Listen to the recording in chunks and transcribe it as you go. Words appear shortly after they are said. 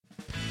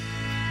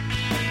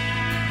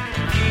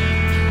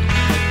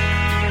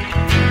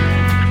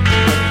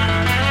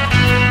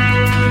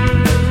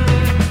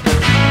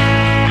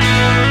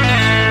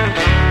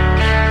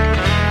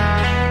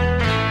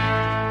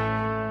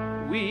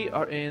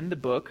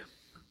book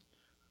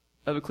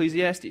of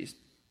Ecclesiastes.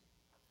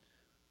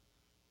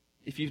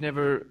 If you've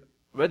never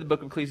read the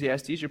book of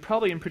Ecclesiastes, you're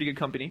probably in pretty good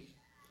company.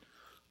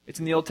 It's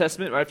in the Old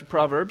Testament, right after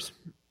Proverbs.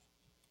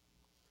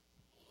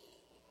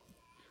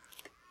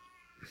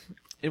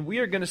 And we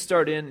are going to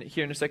start in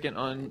here in a second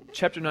on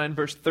chapter 9,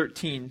 verse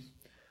 13.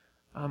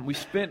 We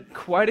spent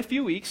quite a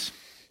few weeks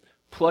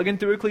plugging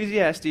through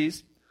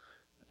Ecclesiastes,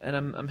 and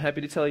I'm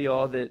happy to tell you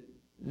all that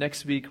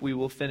next week we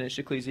will finish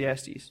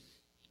Ecclesiastes.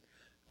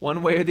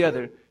 One way or the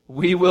other,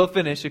 we will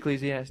finish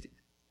Ecclesiastes.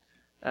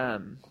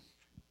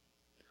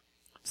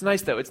 It's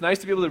nice, though. It's nice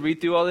to be able to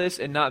read through all this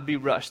and not be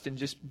rushed and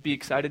just be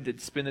excited to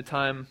spend the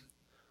time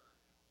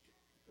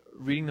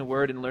reading the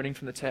Word and learning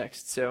from the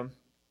text. So,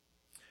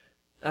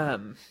 I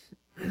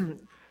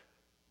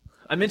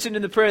mentioned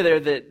in the prayer there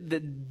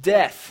that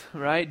death,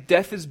 right?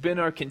 Death has been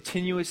our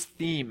continuous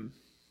theme.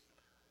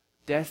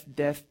 Death,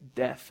 death,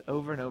 death,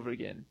 over and over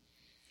again.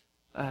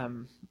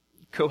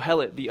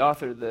 Kohelet, the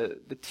author,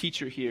 the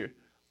teacher here,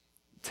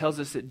 tells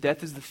us that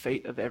death is the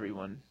fate of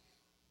everyone.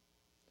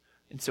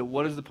 And so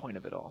what is the point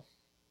of it all?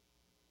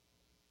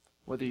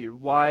 Whether you're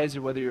wise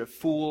or whether you're a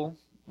fool,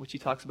 which he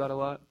talks about a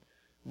lot,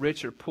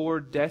 rich or poor,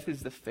 death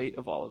is the fate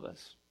of all of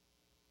us.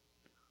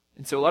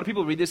 And so a lot of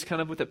people read this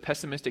kind of with a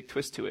pessimistic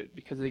twist to it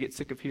because they get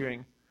sick of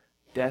hearing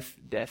death,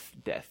 death,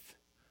 death.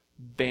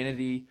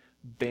 Vanity,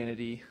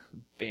 vanity,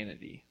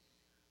 vanity.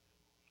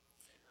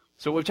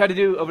 So what we've tried to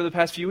do over the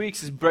past few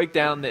weeks is break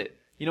down that,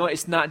 you know what,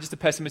 it's not just a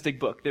pessimistic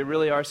book. There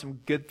really are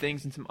some good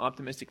things and some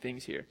optimistic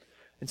things here.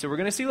 And so we're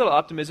going to see a little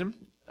optimism.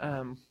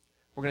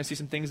 We're going to see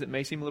some things that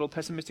may seem a little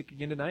pessimistic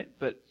again tonight.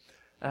 But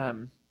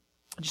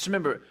just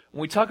remember,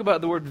 when we talk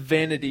about the word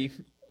vanity,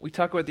 we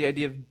talk about the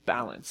idea of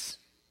balance.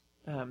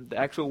 The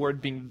actual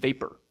word being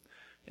vapor.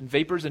 And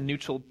vapor is a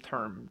neutral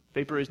term.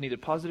 Vapor is neither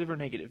positive or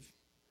negative.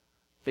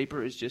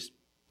 Vapor is just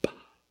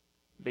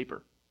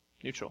vapor.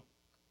 Neutral.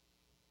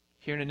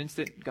 Here in an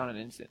instant, gone in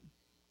an instant.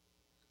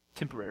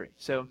 Temporary.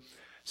 So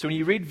when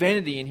you read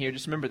vanity in here,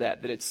 just remember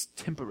that it's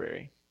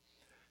temporary.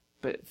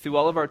 But through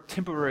all of our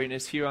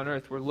temporariness here on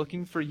earth, we're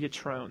looking for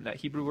yitron,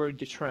 that Hebrew word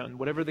yitron,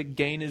 whatever the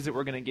gain is that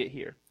we're going to get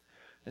here.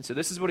 And so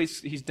this is what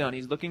he's done.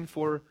 He's looking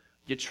for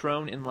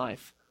yitron in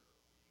life.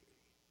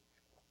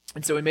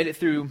 And so we made it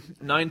through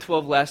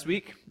 9:12 last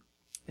week.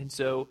 And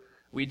so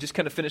we just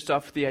kind of finished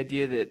off with the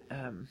idea that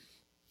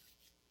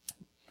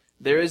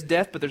there is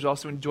death, but there's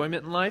also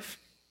enjoyment in life.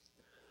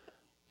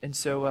 And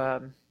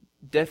so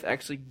death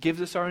actually gives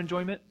us our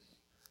enjoyment.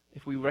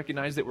 If we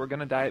recognize that we're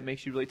going to die, it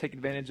makes you really take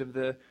advantage of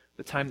the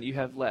time that you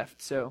have left.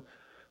 So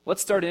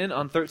let's start in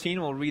on 13.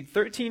 We'll read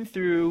 13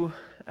 through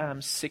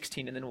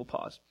 16, and then we'll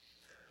pause.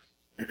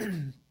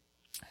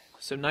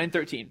 So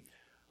 9:13.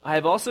 I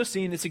have also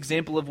seen this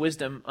example of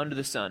wisdom under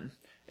the sun,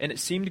 and it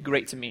seemed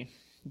great to me.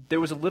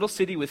 There was a little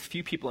city with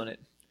few people in it.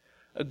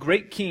 A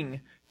great king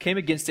came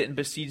against it and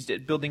besieged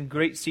it, building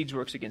great siege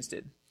works against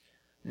it.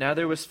 Now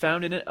there was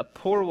found in it a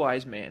poor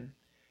wise man,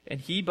 and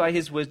he by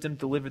his wisdom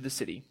delivered the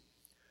city.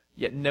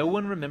 Yet no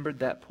one remembered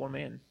that poor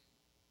man.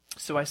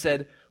 So I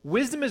said,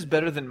 wisdom is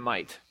better than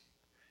might.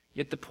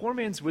 Yet the poor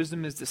man's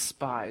wisdom is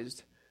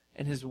despised,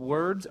 and his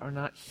words are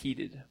not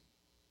heeded.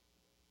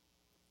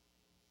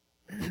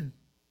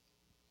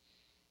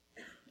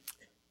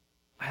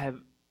 I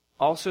have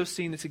also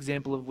seen this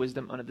example of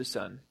wisdom under the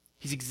sun.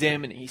 He's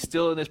examining. He's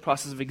still in this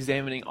process of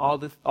examining all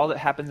that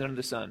happens under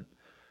the sun.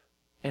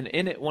 And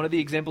in it, one of the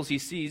examples he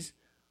sees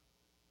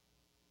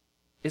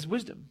is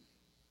wisdom.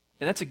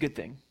 And that's a good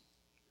thing.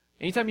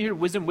 Anytime you hear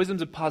wisdom,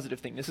 wisdom's a positive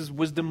thing. This is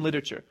wisdom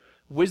literature.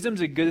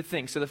 Wisdom's a good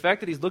thing. So the fact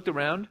that he's looked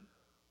around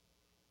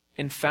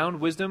and found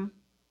wisdom,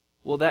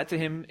 well, that to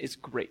him is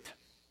great.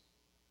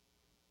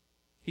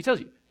 He tells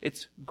you,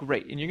 it's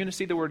great. And you're going to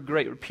see the word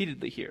great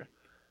repeatedly here,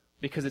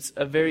 because it's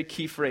a very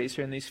key phrase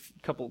here in these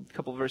couple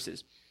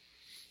verses.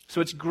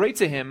 So it's great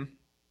to him,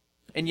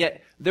 and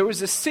yet there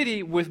was a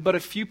city with but a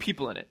few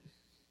people in it.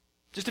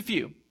 Just a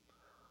few.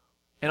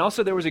 And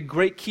also there was a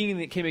great king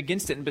that came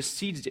against it and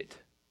besieged it,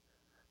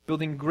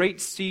 building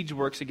great siege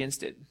works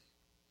against it.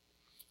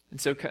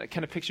 And so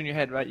kind of picture in your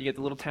head, right? You get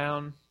the little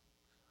town,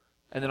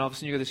 and then all of a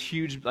sudden you get this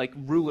huge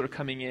ruler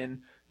coming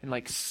in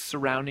and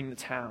surrounding the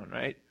town,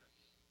 right?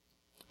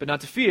 But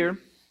not to fear,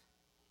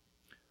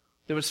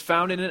 there was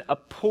found in it a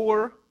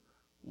poor,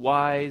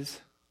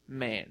 wise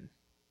man.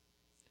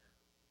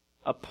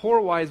 A poor,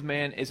 wise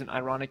man is an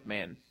ironic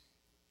man.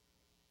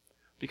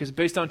 Because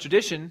based on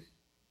tradition,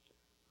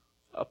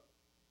 a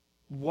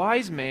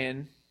wise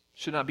man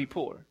should not be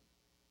poor.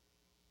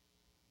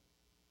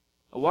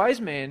 A wise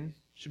man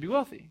should be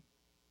wealthy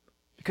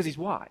because he's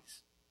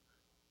wise.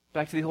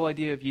 Back to the whole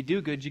idea of you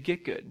do good, you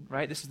get good,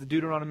 right? This is the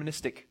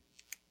Deuteronomistic.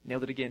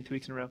 Nailed it again, 2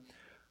 weeks in a row.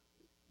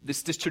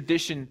 This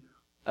tradition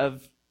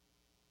of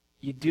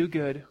you do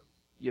good,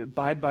 you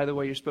abide by the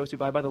way you're supposed to,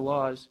 abide by the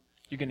laws,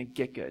 you're going to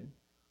get good.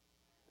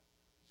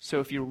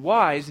 So if you're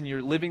wise and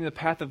you're living the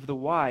path of the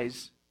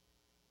wise,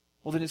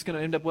 well, then it's going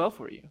to end up well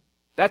for you.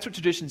 That's what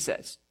tradition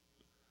says.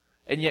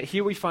 And yet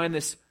here we find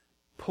this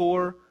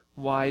poor,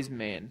 wise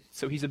man.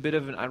 So he's a bit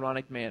of an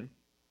ironic man.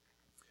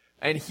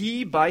 And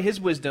he, by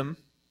his wisdom,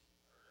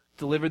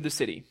 delivered the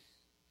city.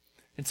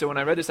 And so when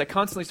I read this, I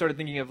constantly started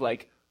thinking of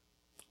like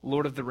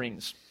Lord of the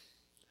Rings.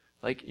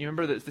 Like, you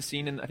remember the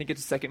scene in, I think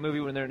it's the second movie,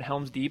 when they're in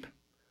Helm's Deep?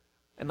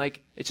 And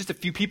like, it's just a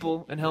few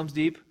people in Helm's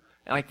Deep,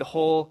 and like the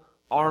whole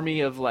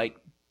army of like,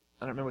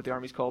 I don't remember what the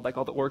army's called, like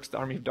all the orcs, the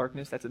army of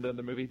darkness, that's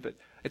another movie, but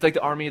it's like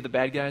the army of the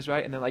bad guys,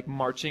 right? And they're like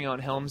marching on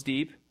Helm's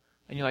Deep,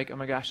 and you're like, oh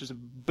my gosh, there's a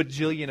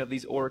bajillion of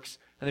these orcs,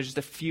 and there's just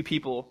a few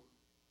people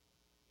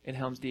in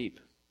Helm's Deep.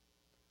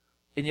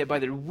 And yet by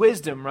their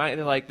wisdom, right,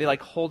 they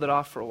hold it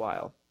off for a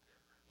while.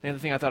 The other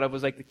thing I thought of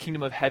was like the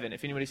Kingdom of Heaven.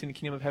 If anybody's seen the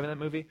Kingdom of Heaven, that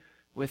movie,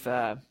 with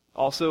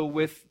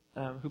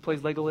who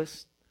plays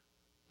Legolas?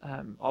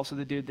 Also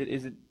the dude that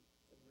isn't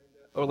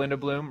Orlando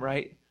Bloom,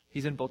 right?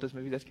 He's in both those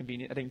movies. That's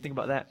convenient. I didn't even think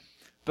about that.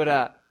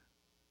 But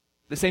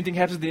the same thing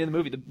happens at the end of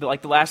the movie.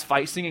 The last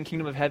fight scene in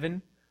Kingdom of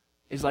Heaven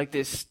is like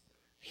this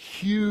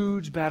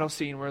huge battle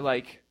scene where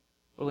like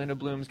Orlando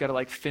Bloom's got to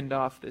like fend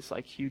off this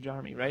like huge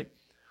army, right?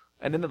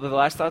 And then the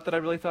last thought that I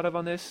really thought of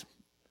on this,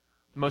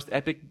 the most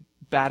epic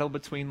battle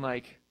between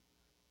like,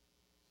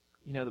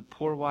 you know, the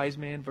poor wise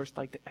man versus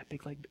like the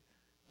epic like,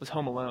 was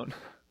Home Alone,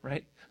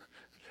 right?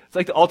 It's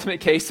like the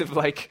ultimate case of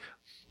like,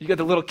 you got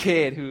the little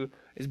kid who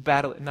is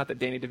battling, not that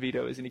Danny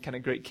DeVito is any kind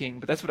of great king,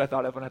 but that's what I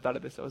thought of when I thought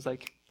of this. I was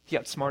like, he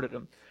outsmarted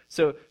him.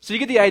 So you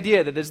get the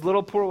idea that this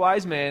little poor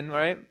wise man,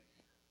 right,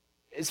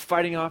 is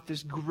fighting off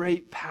this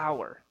great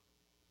power.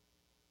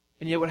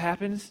 And yet what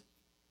happens?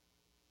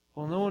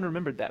 Well, no one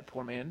remembered that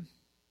poor man.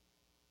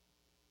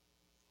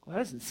 Well,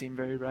 that doesn't seem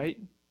very right.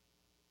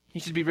 He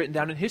should be written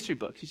down in history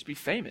books. He should be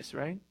famous,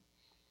 right?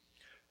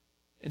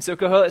 And so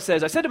Kohelet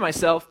says, I said to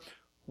myself,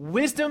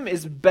 wisdom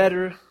is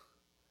better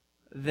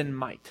than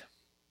might.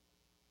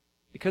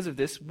 Because of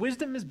this,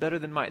 wisdom is better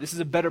than might. This is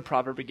a better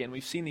proverb again.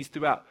 We've seen these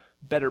throughout,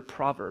 better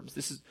proverbs.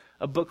 This is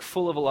a book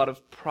full of a lot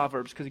of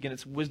proverbs because, again,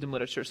 it's wisdom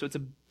literature. So it's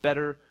a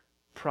better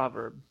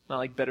proverb. Not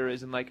like better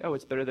as in like, oh,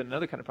 it's better than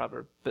another kind of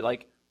proverb, but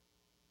like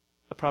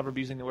a proverb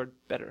using the word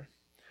better.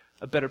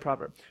 A better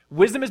proverb.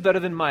 Wisdom is better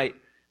than might,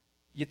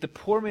 yet the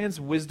poor man's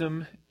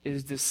wisdom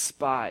is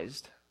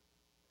despised,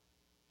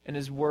 and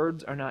his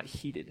words are not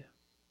heeded.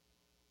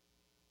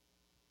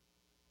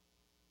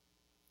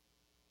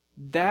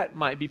 That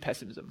might be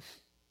pessimism.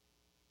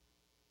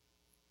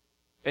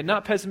 And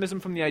not pessimism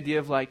from the idea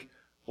of like,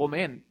 well,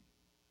 man,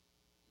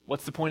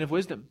 what's the point of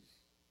wisdom?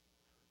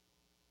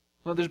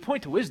 Well, there's a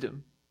point to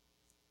wisdom.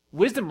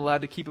 Wisdom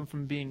allowed to keep him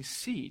from being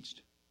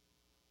sieged.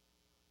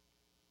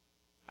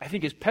 I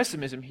think his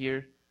pessimism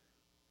here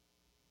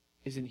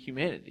is in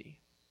humanity.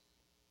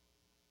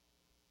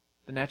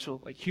 The natural,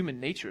 like,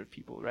 human nature of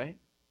people, right?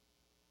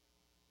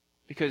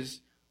 Because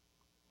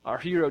our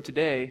hero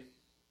today,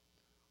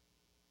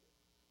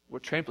 we're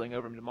trampling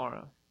over him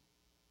tomorrow.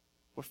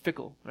 We're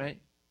fickle,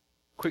 right?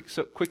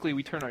 So quickly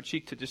we turn our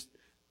cheek to just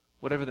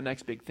whatever the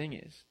next big thing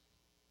is.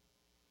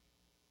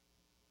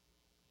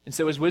 And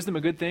so is wisdom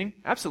a good thing?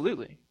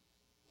 Absolutely.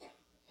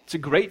 It's a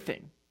great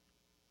thing.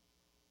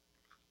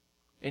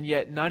 And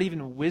yet, not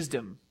even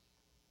wisdom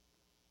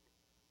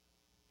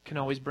can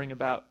always bring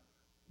about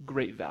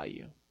great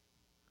value,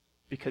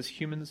 because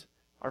humans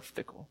are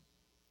fickle.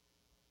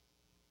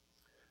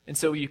 And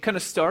so you kind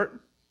of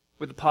start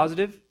with a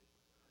positive,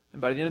 and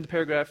by the end of the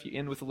paragraph, you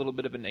end with a little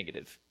bit of a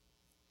negative,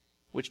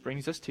 which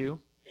brings us to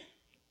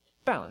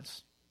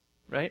balance,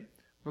 right?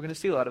 We're going to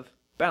see a lot of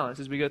balance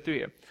as we go through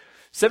here.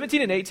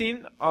 17 and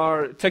 18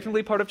 are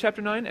technically part of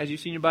chapter 9, as you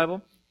see in your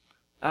Bible.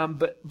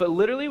 But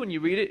literally, when you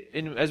read it,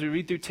 and as we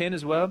read through 10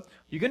 as well,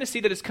 you're going to see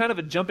that it's kind of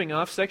a jumping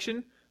off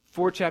section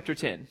for chapter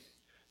 10.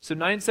 So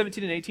 9,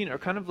 17, and 18 are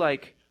kind of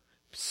like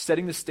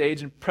setting the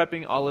stage and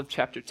prepping all of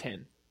chapter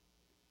 10.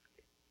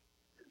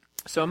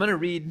 So I'm going to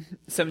read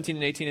 17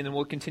 and 18, and then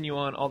we'll continue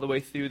on all the way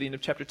through the end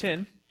of chapter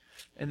 10,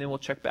 and then we'll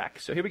check back.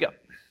 So here we go.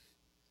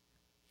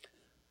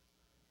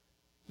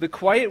 The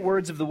quiet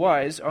words of the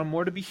wise are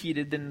more to be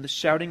heeded than the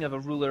shouting of a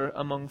ruler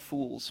among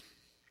fools.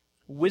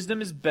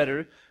 Wisdom is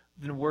better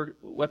than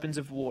weapons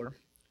of war,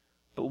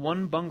 but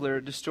one bungler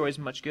destroys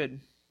much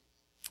good.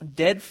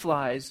 Dead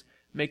flies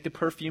make the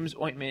perfume's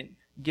ointment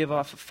give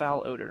off a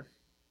foul odor.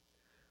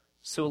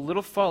 So a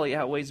little folly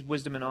outweighs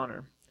wisdom and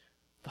honor.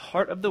 The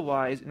heart of the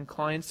wise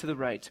inclines to the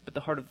right, but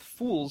the heart of the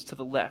fools to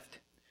the left.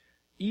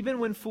 Even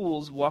when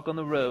fools walk on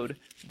the road,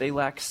 they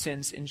lack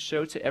sense and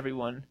show to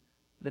everyone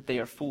that they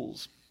are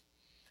fools.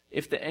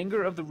 If the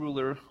anger of the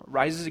ruler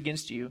rises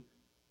against you,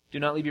 do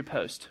not leave your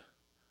post,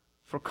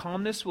 for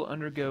calmness will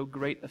undergo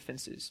great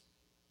offenses.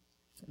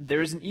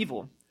 There is an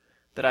evil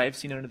that I have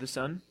seen under the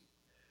sun,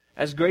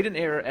 as great an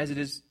error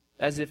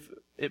as if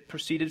it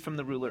proceeded from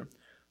the ruler.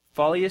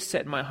 Folly is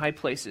set in my high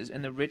places,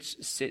 and the rich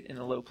sit in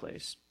a low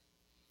place.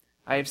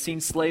 I have seen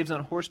slaves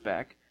on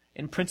horseback,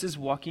 and princes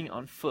walking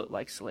on foot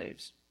like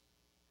slaves.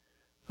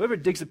 Whoever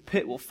digs a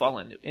pit will fall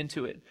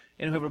into it,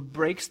 and whoever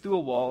breaks through a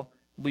wall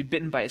will be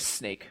bitten by a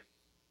snake.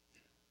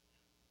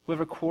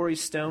 Whoever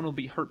quarries stone will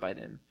be hurt by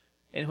them,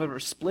 and whoever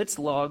splits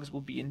logs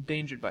will be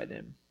endangered by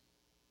them.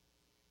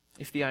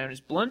 If the iron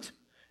is blunt,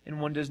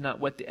 and one does not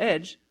whet the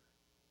edge,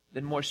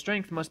 then more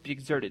strength must be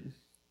exerted.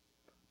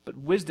 But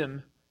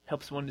wisdom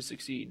helps one to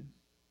succeed.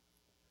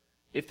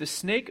 If the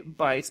snake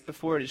bites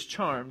before it is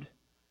charmed,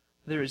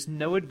 there is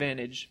no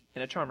advantage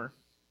in a charmer.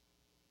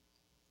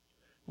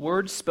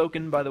 Words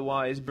spoken by the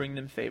wise bring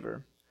them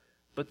favor,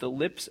 but the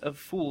lips of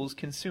fools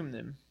consume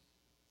them.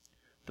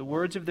 The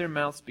words of their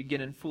mouths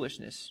begin in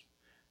foolishness,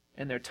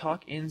 and their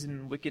talk ends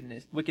in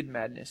wicked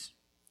madness.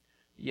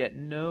 Yet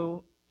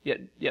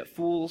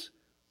fools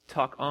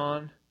talk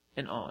on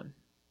and on.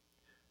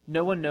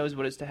 No one knows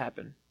what is to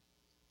happen,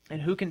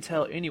 and who can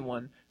tell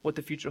anyone what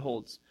the future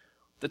holds?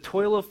 The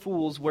toil of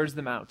fools wears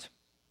them out,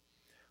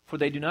 for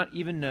they do not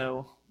even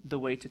know the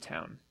way to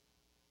town.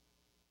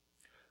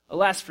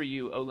 Alas for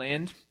you, O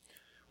land,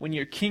 when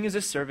your king is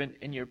a servant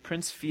and your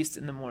prince feasts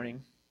in the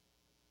morning.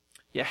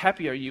 Yet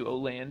happy are you, O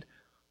land,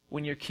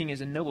 when your king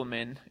is a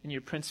nobleman and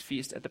your prince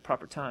feasts at the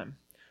proper time,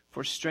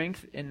 for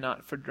strength and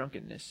not for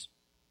drunkenness.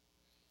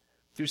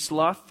 Through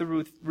sloth the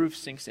roof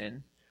sinks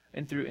in,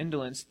 and through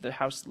indolence the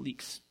house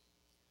leaks.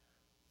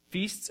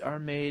 Feasts are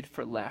made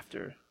for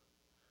laughter.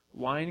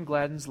 Wine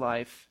gladdens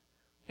life,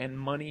 and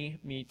money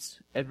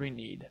meets every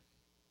need.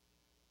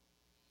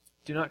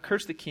 Do not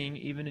curse the king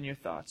even in your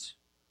thoughts,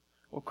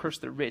 or curse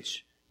the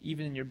rich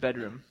even in your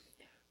bedroom.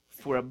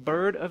 For a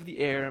bird of the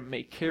air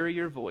may carry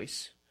your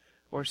voice,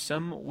 or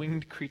some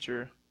winged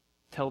creature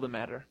tell the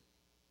matter.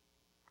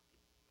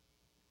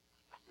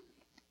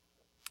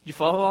 You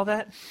follow all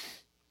that?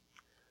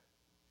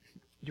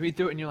 You read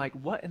through it and you're like,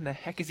 what in the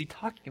heck is he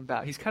talking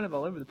about? He's kind of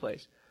all over the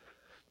place.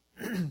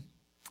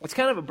 It's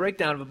kind of a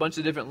breakdown of a bunch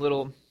of different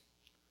little,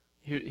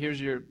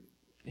 here's your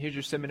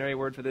seminary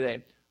word for the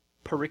day,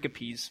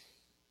 pericopes.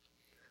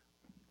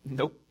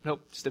 Nope,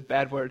 just a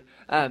bad word.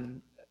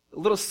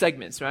 Little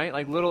segments, right?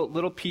 Like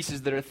little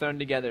pieces that are thrown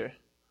together.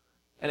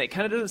 And it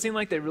kind of doesn't seem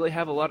like they really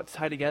have a lot to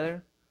tie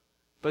together.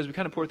 But as we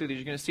kind of pour through these,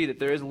 you're going to see that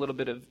there is a little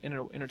bit of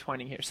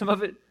intertwining here. Some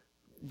of it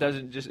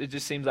it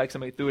just seems like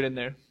somebody threw it in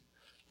there.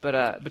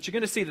 But you're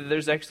going to see that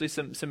there's actually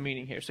some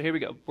meaning here. So here we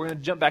go. We're going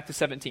to jump back to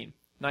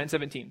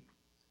 9:17.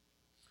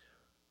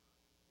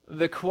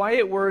 The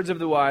quiet words of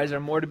the wise are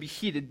more to be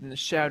heeded than the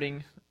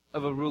shouting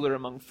of a ruler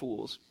among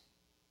fools.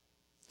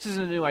 This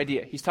isn't a new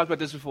idea. He's talked about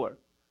this before.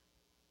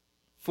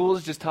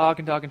 Fools just talk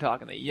and talk and talk,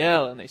 and they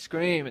yell and they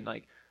scream and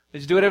they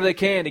just do whatever they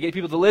can to get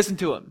people to listen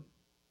to them.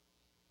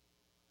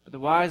 But the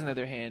wise, on the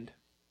other hand,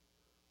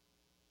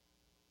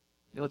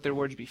 they let their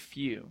words be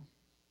few.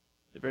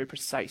 They're very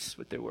precise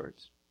with their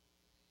words.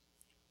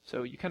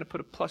 So you kind of put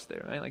a plus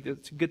there, right? Like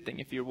it's a good thing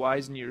if you're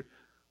wise and you're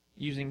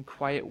using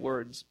quiet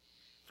words.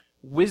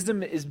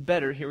 Wisdom is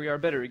better. Here we are,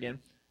 better again.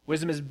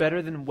 Wisdom is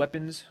better than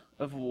weapons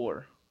of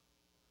war.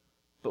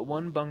 But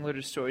one bungler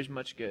destroys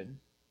much good.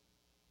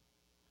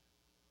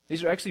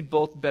 These are actually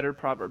both better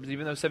proverbs.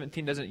 Even though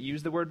 17 doesn't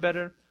use the word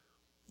better,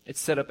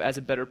 it's set up as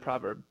a better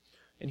proverb.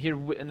 And here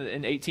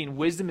in 18,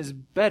 wisdom is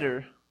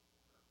better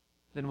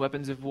than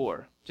weapons of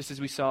war, just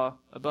as we saw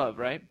above,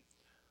 right?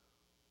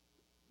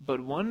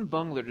 But one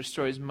bungler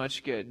destroys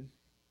much good.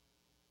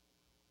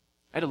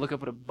 I had to look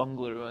up what a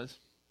bungler was.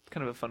 It's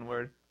kind of a fun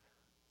word.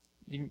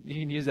 You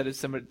can use that as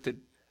somebody to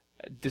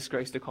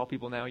disgrace to call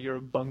people now. You're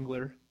a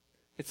bungler.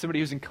 It's somebody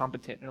who's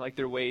incompetent, or like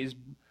their ways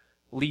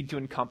lead to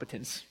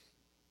incompetence.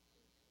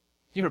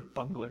 You're a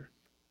bungler.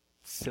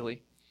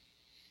 Silly.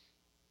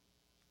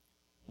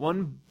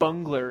 One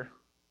bungler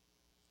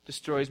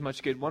destroys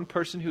much good. One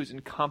person who is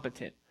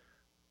incompetent.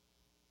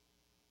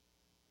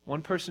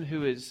 One person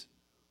who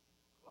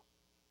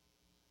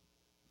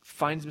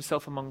finds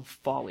himself among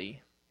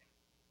folly.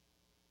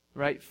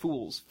 Right?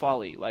 Fools,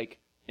 folly, like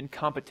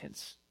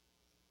incompetence.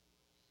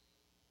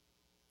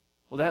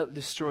 Well, that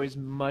destroys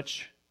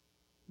much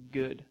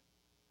good.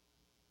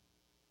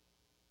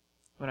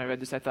 When I read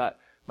this, I thought,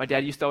 my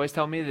dad used to always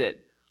tell me that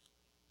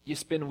you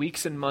spend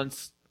weeks and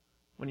months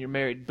when you're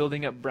married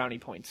building up brownie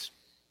points.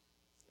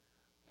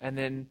 And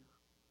then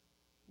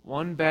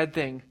one bad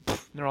thing,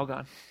 they're all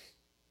gone.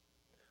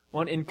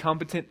 One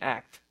incompetent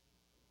act.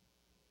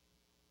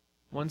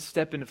 One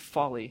step into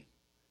folly,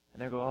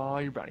 and there go all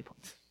your brownie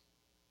points.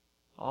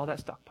 All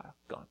that stockpile,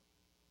 gone.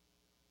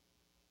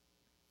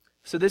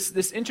 So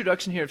this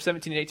introduction here of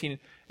 17 and 18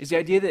 is the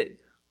idea that,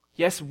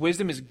 yes,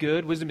 wisdom is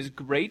good, wisdom is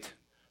great,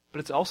 but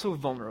it's also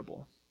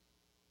vulnerable.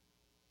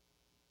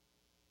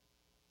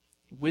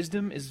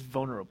 Wisdom is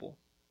vulnerable.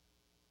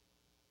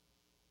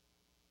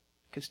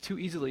 Because too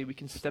easily we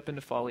can step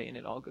into folly and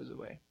it all goes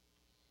away.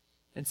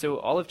 And so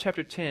all of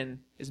chapter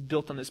 10 is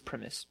built on this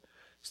premise,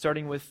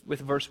 starting with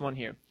verse 1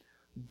 here.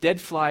 Dead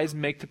flies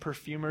make the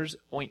perfumer's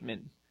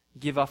ointment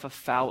give off a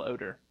foul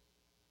odor.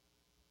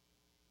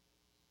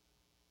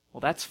 Well,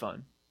 that's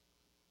fun.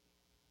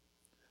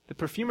 The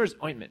perfumer's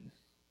ointment.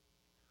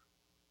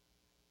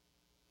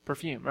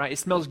 Perfume, right? It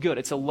smells good.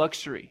 It's a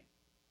luxury.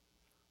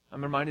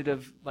 I'm reminded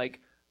of like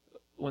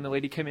when the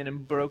lady came in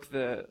and broke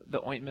the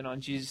ointment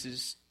on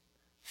Jesus'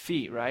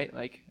 feet, right?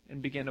 Like,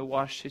 and began to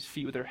wash his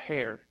feet with her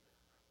hair.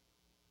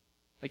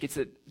 Like it's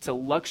a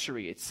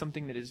luxury. It's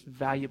something that is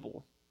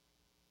valuable.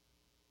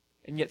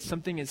 And yet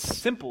something as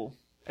simple,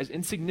 as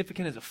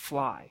insignificant as a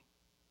fly,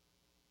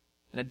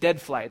 and a dead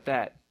fly at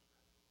that,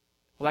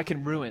 well, that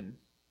can ruin,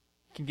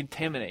 can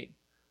contaminate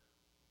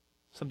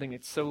something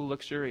that's so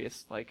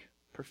luxurious like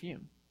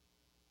perfume.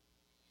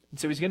 And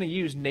so he's going to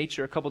use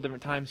nature a couple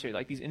different times here,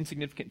 like these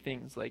insignificant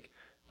things, like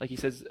he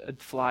says a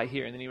fly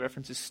here, and then he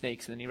references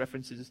snakes, and then he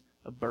references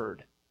a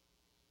bird.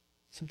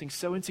 Something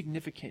so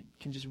insignificant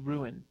can just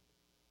ruin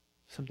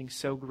something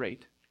so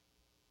great.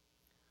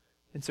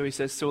 And so he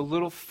says, so a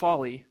little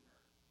folly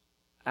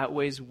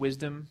outweighs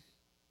wisdom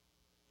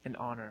and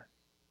honor.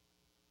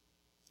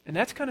 And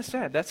that's kind of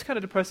sad. That's kind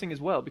of depressing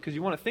as well, because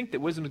you want to think that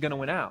wisdom is going to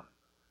win out.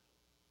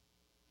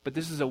 But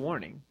this is a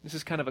warning. This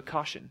is kind of a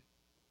caution.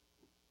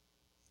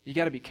 You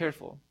got to be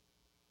careful.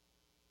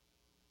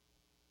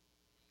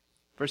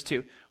 Verse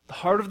 2, the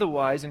heart of the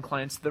wise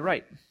inclines to the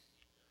right,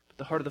 but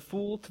the heart of the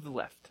fool to the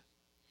left.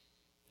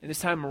 And this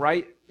time,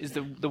 right is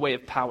the way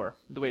of power,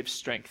 the way of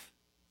strength.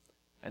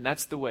 And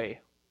that's the way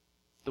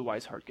the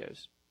wise heart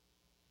goes.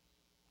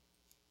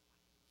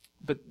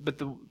 But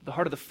the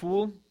heart of the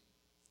fool,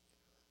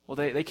 well,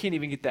 they can't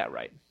even get that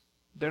right.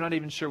 They're not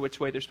even sure which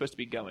way they're supposed to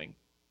be going.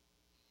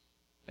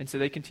 And so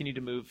they continue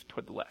to move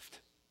toward the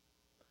left.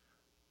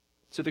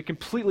 So they're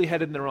completely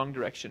headed in the wrong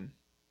direction.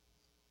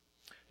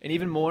 And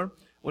even more,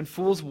 when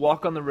fools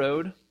walk on the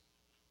road,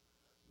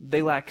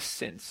 they lack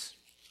sense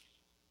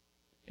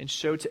and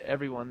show to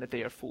everyone that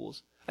they are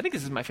fools. I think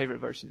this is my favorite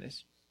verse in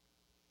this.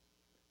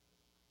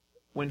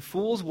 When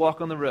fools walk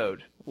on the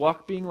road,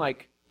 walk being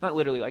like, not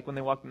literally like when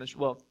they walk on the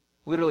street, well,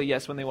 literally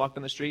yes, when they walk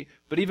on the street,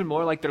 but even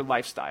more like their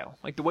lifestyle,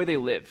 like the way they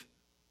live.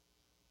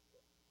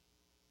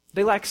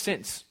 They lack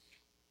sense.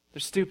 They're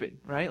stupid,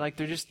 right? Like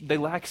they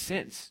lack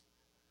sense.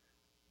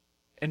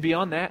 And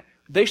beyond that,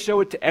 they show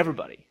it to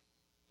everybody.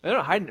 They're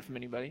not hiding it from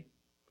anybody.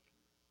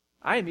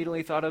 I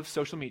immediately thought of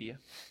social media.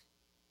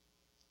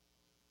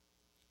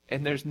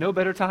 And there's no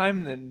better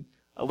time than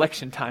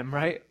election time,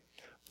 right?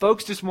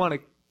 Folks just want to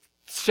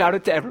shout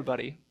it to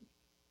everybody.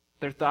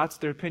 Their thoughts,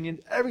 their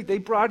opinions, they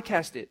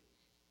broadcast it.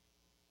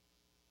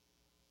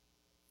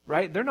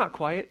 Right? They're not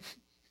quiet.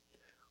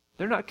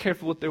 They're not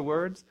careful with their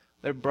words.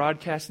 They're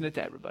broadcasting it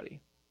to everybody.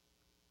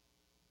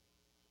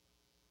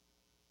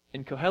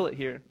 And Kohelet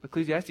here,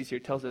 Ecclesiastes here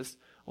tells us,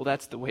 well,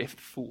 that's the way of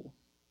the fool.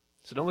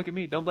 So don't look at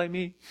me. Don't blame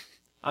me.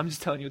 I'm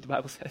just telling you what the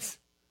Bible says.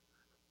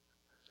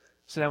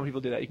 So now when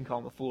people do that, you can call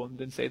them a fool and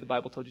then say the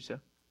Bible told you so.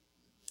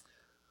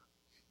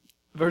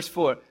 Verse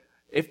 4,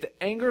 if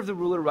the anger of the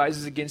ruler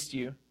rises against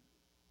you,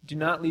 do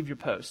not leave your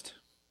post,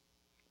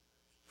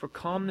 for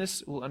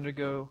calmness will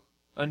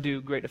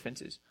undo great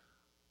offenses.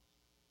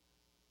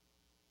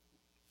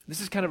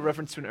 This is kind of a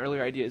reference to an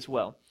earlier idea as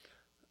well.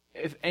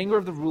 If anger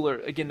of the ruler,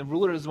 again, the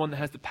ruler is the one that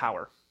has the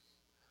power.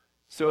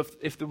 So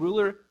if the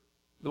ruler,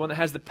 the one that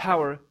has the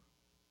power,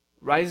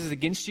 rises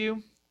against you,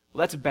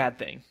 well, that's a bad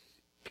thing,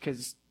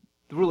 because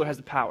the ruler has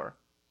the power.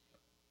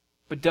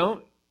 But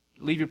don't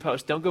leave your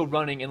post. Don't go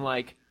running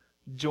and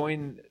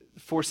join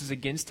forces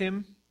against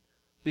him,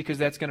 because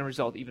that's going to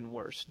result even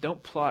worse.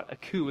 Don't plot a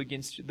coup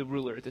against the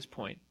ruler at this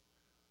point.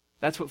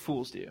 That's what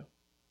fools do.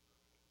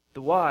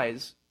 The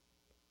wise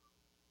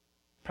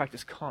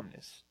practice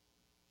calmness.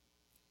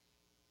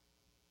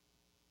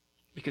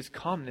 Because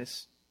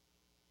calmness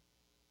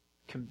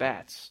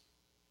combats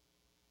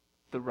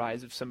the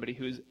rise of somebody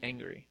who is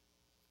angry.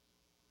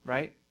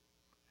 Right?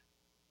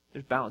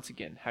 There's balance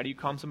again. How do you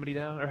calm somebody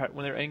down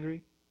when they're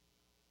angry?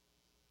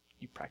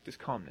 You practice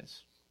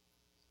calmness.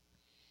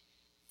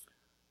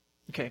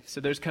 Okay, so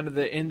there's kind of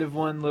the end of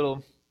one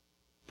little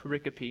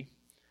pericope.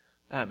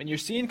 And you're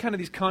seeing kind of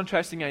these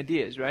contrasting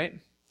ideas, right?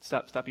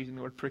 Stop using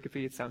the word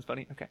pericope. It sounds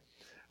funny. Okay.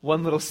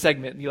 One little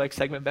segment. You like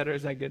segment better?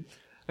 Is that good?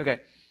 Okay.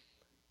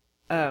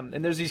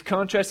 And there's these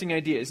contrasting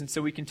ideas, and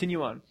so we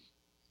continue on.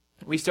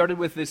 We started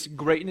with this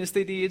greatness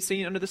that he had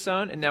seen under the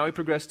sun, and now we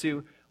progress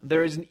to,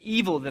 there is an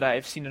evil that I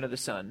have seen under the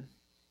sun,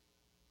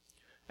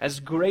 as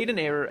great an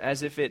error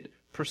as if it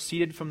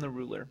proceeded from the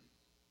ruler.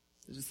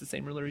 Is this the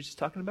same ruler he's just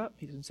talking about?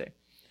 He doesn't say.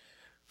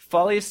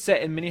 Folly is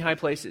set in many high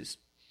places,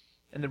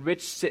 and the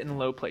rich sit in a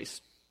low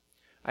place.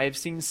 I have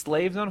seen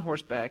slaves on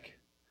horseback,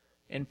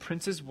 and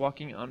princes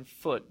walking on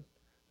foot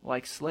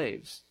like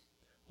slaves.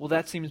 Well,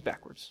 that seems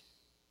backwards.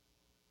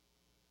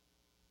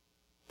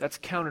 That's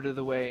counter to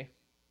the way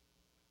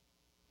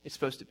it's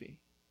supposed to be.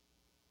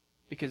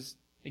 Because,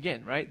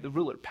 again, right, the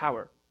ruler,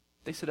 power,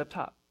 they sit up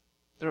top.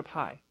 They're up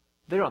high.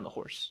 They're on the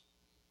horse.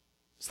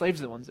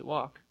 Slaves are the ones that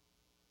walk.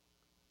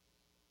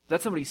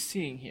 That's not what he's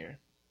seeing here.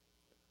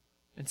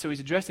 And so he's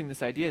addressing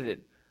this idea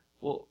that,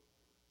 well,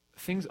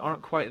 things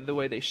aren't quite the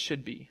way they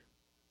should be.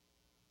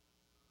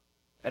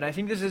 And I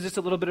think this is just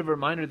a little bit of a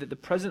reminder that the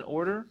present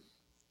order,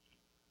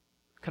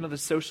 kind of the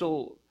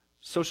social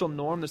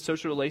norm, the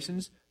social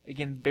relations,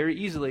 again, very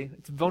easily,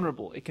 it's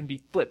vulnerable. It can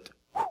be flipped.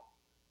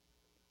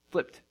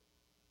 Flipped.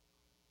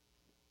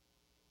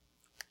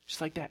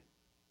 Just like that.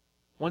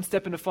 One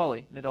step into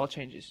folly, and it all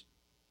changes.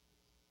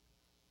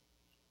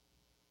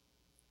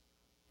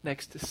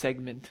 Next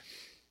segment.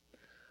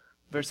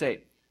 Verse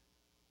 8.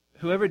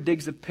 Whoever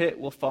digs a pit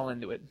will fall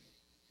into it.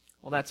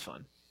 Well, that's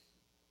fun.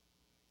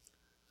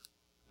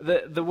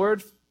 The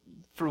word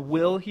for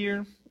will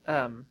here,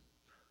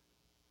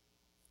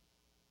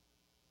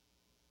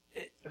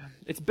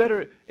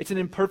 it's an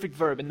imperfect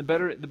verb, and the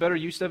better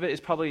use of it is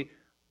probably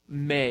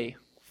may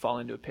fall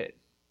into a pit.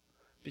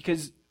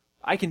 Because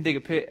I can dig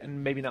a pit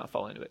and maybe not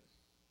fall into it.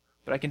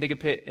 But I can dig a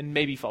pit and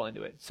maybe fall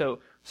into it. So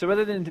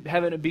rather than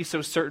having it be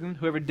so certain,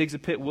 whoever digs a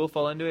pit will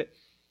fall into it,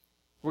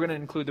 we're going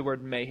to include the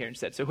word may here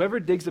instead. So whoever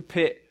digs a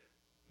pit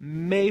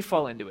may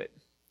fall into it.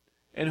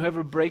 And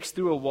whoever breaks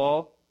through a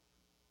wall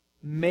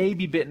may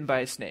be bitten by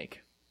a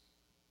snake.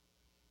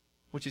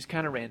 Which is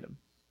kind of random.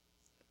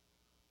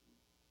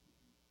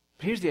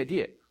 But here's the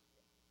idea.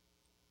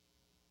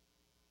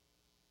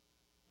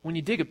 When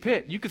you dig a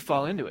pit, you could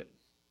fall into it.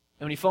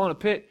 And when you fall in a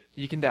pit,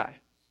 you can die.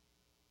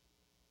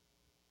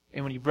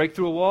 And when you break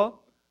through a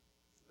wall,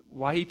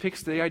 why he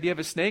picks the idea of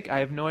a snake, I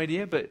have no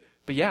idea, but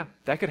yeah,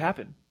 that could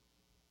happen.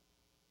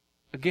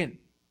 Again,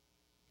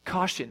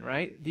 caution,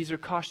 right? These are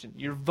caution.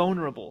 You're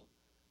vulnerable.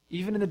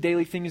 Even in the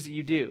daily things that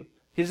you do.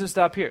 He doesn't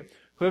stop here.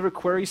 Whoever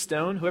quarries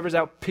stone, whoever's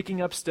out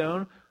picking up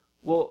stone,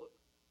 well,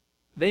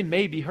 they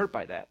may be hurt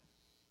by that.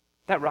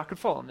 That rock could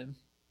fall on them.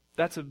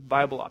 That's a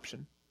viable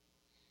option.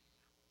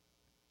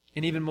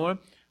 And even more,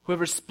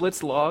 whoever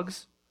splits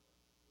logs,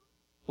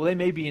 well, they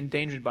may be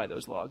endangered by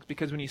those logs.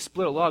 Because when you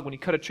split a log, when you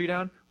cut a tree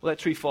down, well, that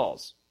tree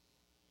falls.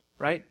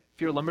 Right?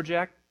 If you're a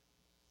lumberjack,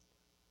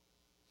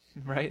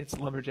 right? It's a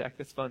lumberjack.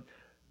 That's fun.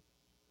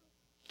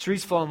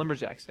 Trees fall on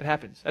lumberjacks. It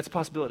happens. That's a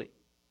possibility.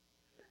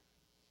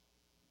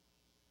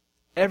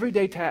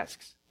 Everyday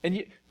tasks.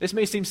 And this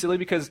may seem silly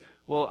because,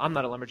 well, I'm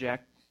not a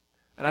lumberjack.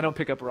 And I don't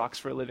pick up rocks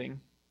for a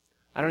living.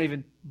 I don't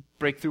even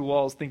break through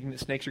walls thinking that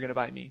snakes are going to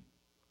bite me.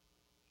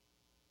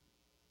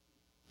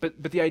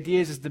 But the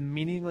idea is the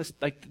meaningless,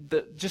 like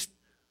the just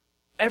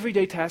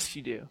everyday tasks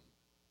you do.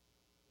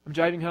 I'm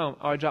driving home.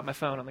 Oh, I dropped my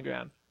phone on the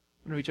ground.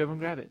 I'm going to reach over and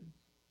grab it.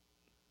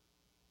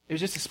 It was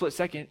just a split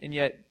second, and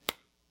yet,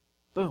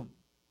 boom.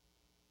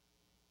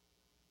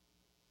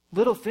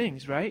 Little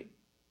things, right?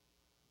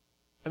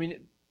 I mean,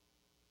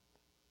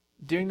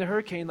 during the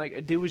hurricane, like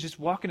a dude was just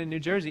walking in New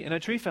Jersey, and a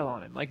tree fell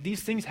on him. Like,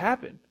 these things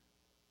happen.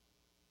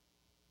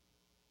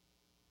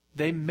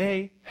 They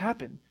may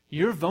happen.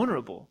 You're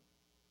vulnerable.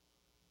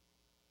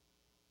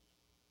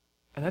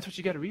 And that's what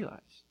you got to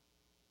realize.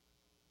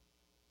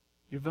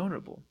 You're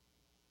vulnerable.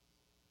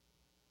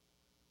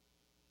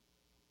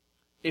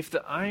 If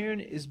the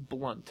iron is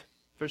blunt,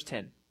 verse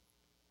 10,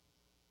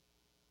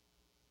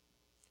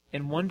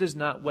 and one does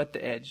not whet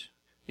the edge,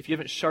 if you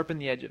haven't sharpened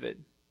the edge of it,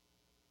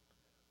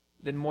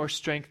 then more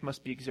strength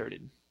must be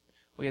exerted.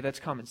 Well, yeah, that's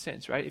common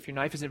sense, right? If your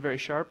knife isn't very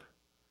sharp,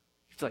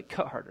 you have to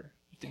cut harder.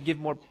 You have to give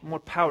more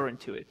power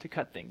into it to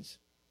cut things.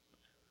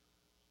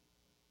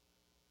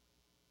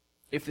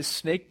 If the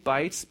snake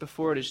bites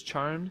before it is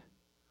charmed,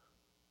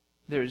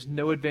 there is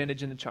no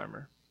advantage in the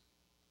charmer.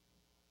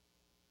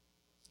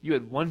 You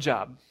had one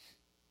job,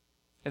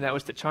 and that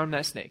was to charm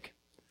that snake.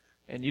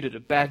 And you did a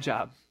bad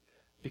job,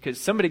 because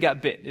somebody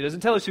got bit. It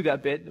doesn't tell us who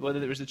got bit,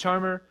 whether it was the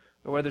charmer,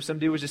 or whether some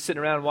dude was just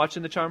sitting around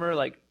watching the charmer,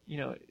 like,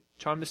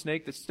 charm the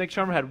snake. The snake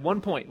charmer had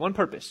one point, one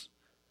purpose.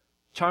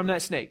 Charm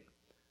that snake.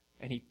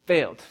 And he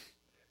failed.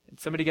 And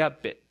somebody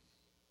got bit.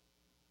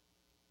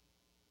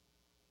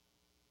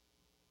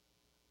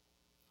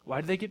 Why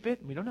did they get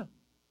bit? We don't know.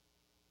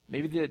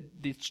 Maybe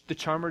the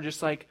charmer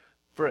just like,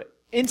 for an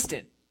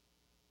instant,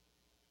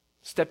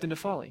 stepped into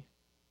folly.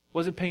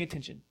 Wasn't paying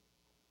attention.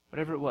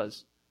 Whatever it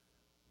was.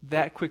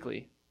 That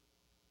quickly.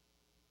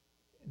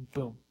 And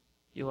boom.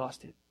 You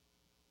lost it.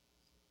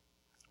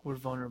 We're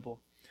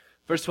vulnerable.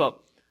 Verse 12.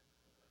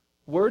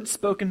 Words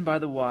spoken by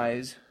the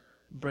wise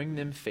bring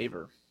them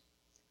favor,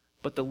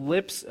 but the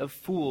lips of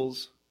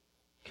fools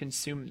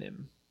consume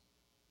them.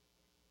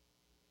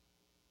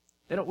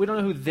 We don't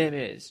know who them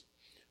is.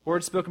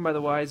 Words spoken by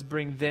the wise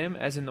bring them,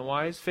 as in the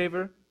wise,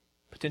 favor,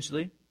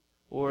 potentially,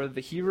 or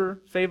the hearer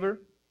favor,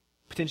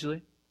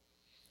 potentially.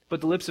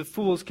 But the lips of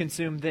fools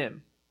consume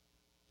them.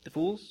 The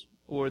fools,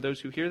 or those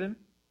who hear them?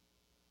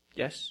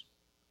 Yes.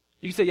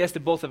 You can say yes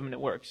to both of them and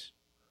it works.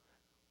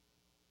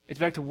 It's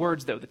back to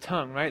words, though, the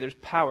tongue, right? There's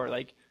power.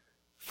 Like,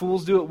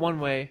 fools do it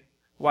one way,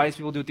 wise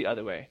people do it the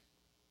other way.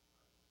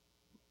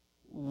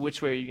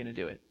 Which way are you going to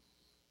do it?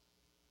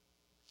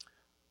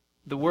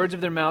 The words of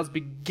their mouths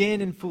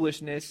begin in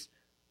foolishness,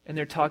 and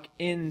their talk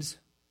ends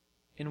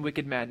in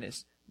wicked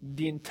madness.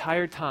 The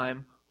entire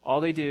time,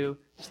 all they do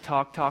is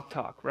talk,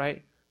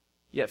 right?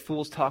 Yet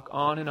fools talk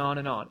on and on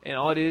and on. And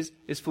all it is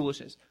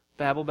foolishness.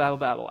 Babble, babble,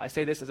 babble. I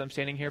say this as I'm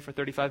standing here for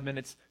 35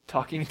 minutes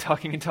talking,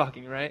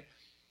 right?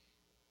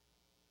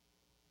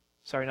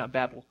 Sorry, not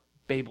babble.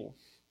 Babel.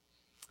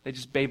 They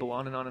just babble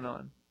on and on and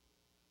on.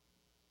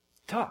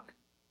 Talk.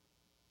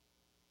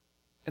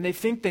 And they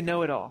think they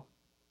know it all.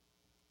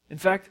 In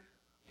fact,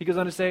 he goes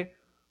on to say,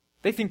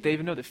 they think they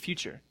even know the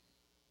future.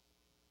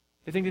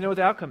 They think they know what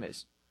the outcome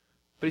is.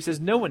 But he says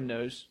no one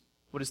knows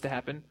what is to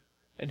happen,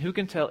 and who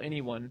can tell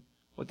anyone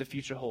what the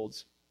future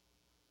holds?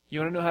 You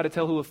want to know how to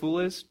tell who a fool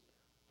is?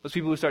 Those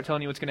people who start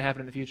telling you what's going to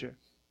happen in the future.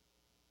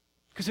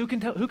 Because who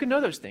can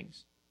know those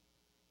things?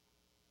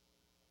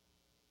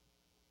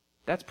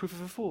 That's proof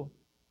of a fool.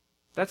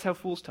 That's how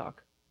fools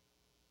talk.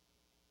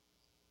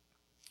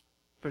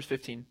 Verse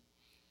 15.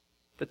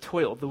 the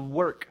toil, the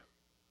work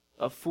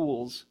of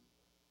fools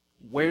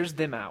wears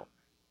them out.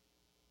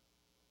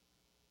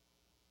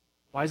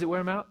 Why does it wear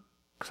them out?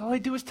 Because all they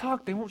do is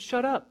talk. They won't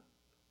shut up.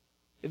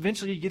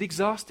 Eventually you get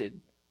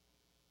exhausted.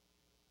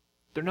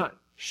 They're not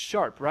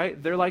sharp,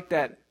 right? They're like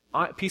that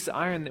piece of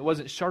iron that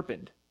wasn't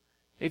sharpened.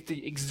 They have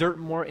to exert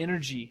more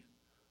energy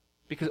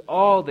because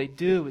all they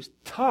do is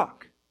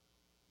talk.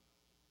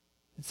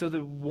 And so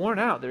they're worn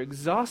out. They're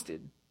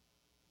exhausted.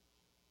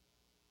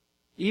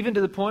 Even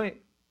to the point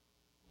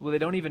where they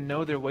don't even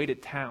know their way to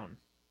town.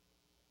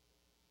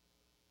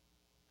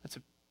 That's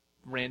a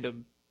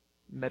random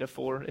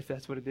metaphor, if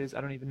that's what it is.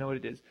 I don't even know what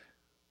it is.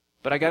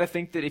 But I got to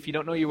think that if you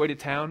don't know your way to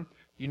town,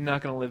 you're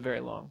not going to live very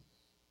long.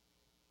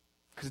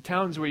 Because the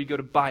town's where you go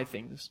to buy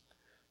things.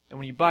 And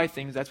when you buy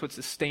things, that's what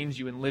sustains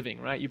you in living,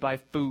 right? You buy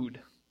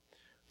food.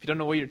 If you don't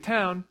know where your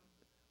town,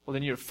 well,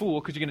 then you're a fool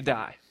because you're going to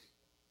die.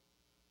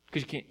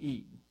 Because you can't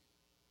eat.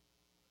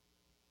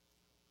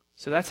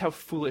 So that's how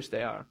foolish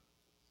they are.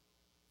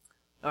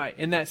 All right,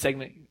 in that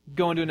segment,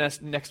 go on to the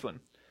next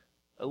one.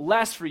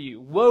 Alas for you,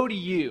 woe to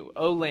you,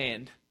 O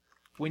land,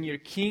 when your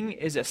king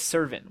is a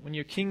servant. When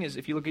your king is,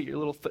 if you look at your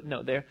little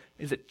footnote there,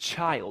 is a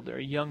child or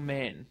a young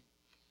man.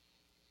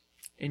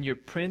 And your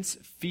prince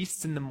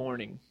feasts in the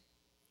morning.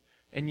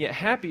 And yet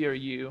happy are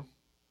you,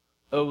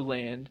 O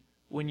land,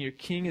 when your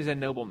king is a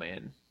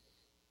nobleman.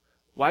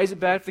 Why is it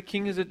bad if the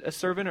king is a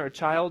servant or a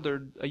child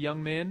or a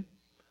young man?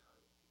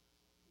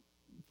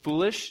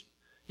 Foolish?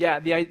 Yeah,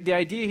 the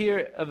idea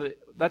here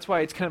that's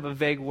why it's kind of a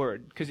vague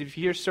word. Because if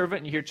you hear servant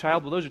and you hear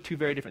child, well, those are two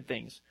very different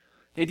things.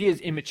 The idea is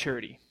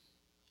immaturity.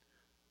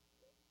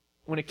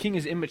 When a king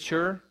is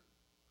immature,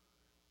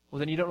 well,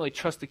 then you don't really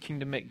trust the king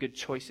to make good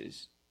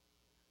choices.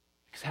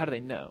 Because how do they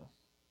know?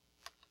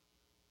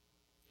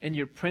 And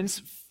your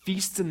prince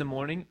feasts in the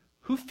morning.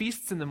 Who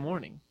feasts in the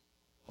morning?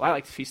 Well, I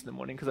like to feast in the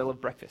morning because I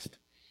love breakfast.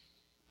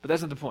 But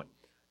that's not the point.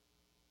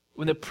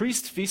 When the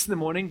priest feasts in the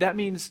morning, that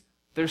means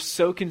they're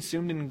so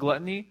consumed in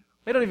gluttony,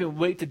 they don't even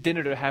wait to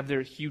dinner to have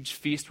their huge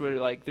feast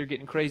where they're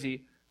getting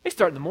crazy. They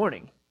start in the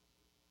morning.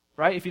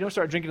 Right? If you don't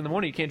start drinking in the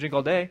morning, you can't drink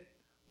all day.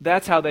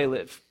 That's how they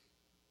live.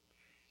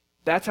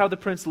 That's how the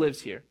prince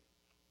lives here.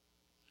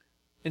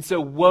 And so,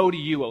 woe to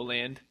you, O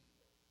land.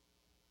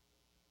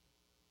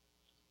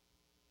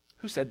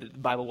 Who said that the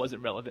Bible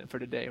wasn't relevant for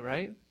today,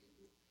 right?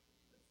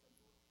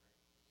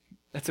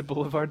 That's a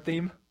Boulevard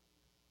theme?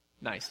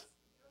 Nice.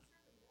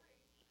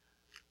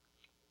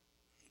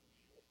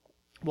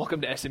 Welcome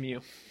to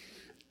SMU.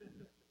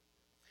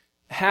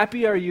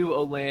 Happy are you,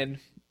 O land,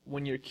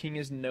 when your king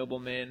is a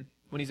nobleman,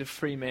 when he's a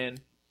free man,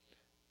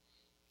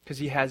 because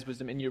he has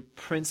wisdom, and your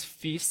prince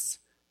feasts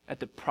at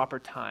the proper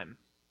time.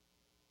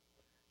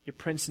 Your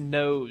prince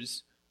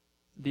knows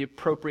the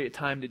appropriate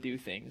time to do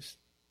things.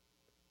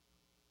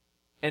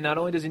 And not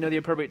only does he know the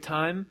appropriate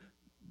time,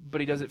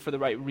 but he does it for the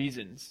right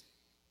reasons.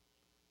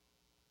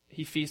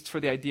 He feasts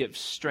for the idea of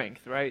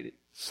strength, right?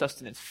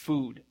 Sustenance,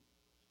 food.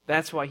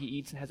 That's why he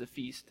eats and has a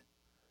feast.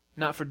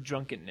 Not for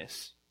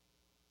drunkenness.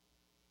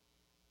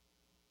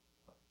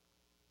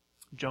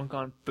 Drunk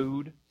on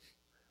food.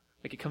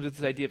 Like it comes with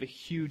this idea of a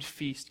huge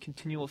feast,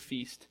 continual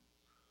feast.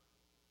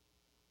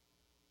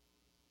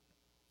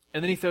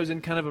 And then he throws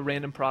in kind of a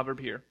random proverb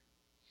here.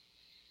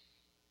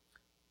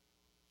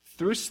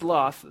 Through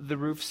sloth, the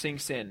roof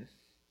sinks in,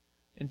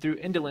 and through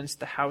indolence,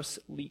 the house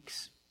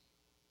leaks.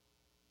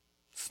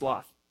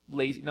 Sloth,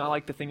 lazy, not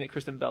like the thing that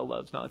Kristen Bell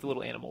loves, not like the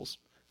little animals.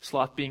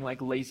 Sloth being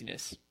like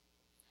laziness.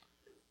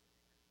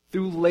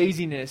 Through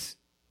laziness,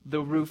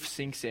 the roof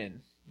sinks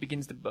in,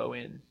 begins to bow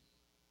in.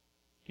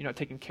 You're not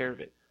taking care of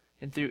it.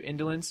 And through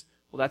indolence,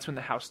 well, that's when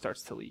the house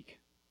starts to leak.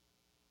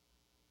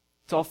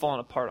 It's all falling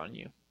apart on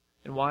you.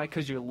 And why?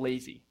 Because you're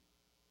lazy.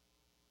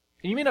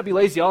 And you may not be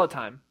lazy all the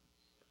time,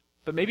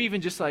 but maybe even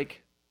just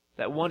like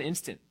that one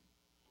instant.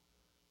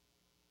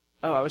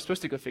 Oh, I was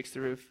supposed to go fix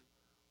the roof,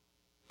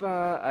 but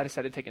I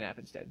decided to take a nap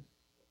instead.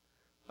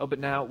 Oh, but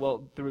now,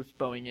 well, the roof's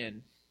bowing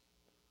in.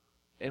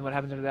 And what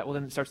happens after that? Well,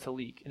 then it starts to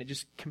leak. And it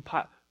just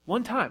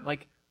one time,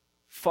 like,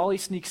 folly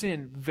sneaks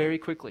in very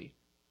quickly.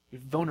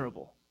 You're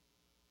vulnerable.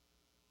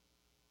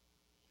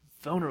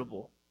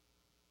 Vulnerable.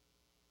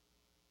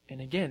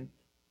 And again,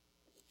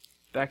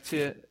 back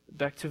to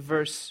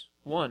verse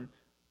 1.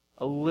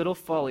 A little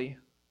folly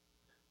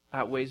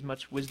outweighs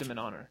much wisdom and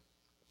honor.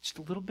 Just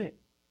a little bit.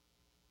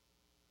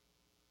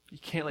 You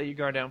can't let your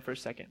guard down for a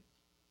second.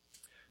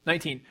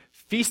 19.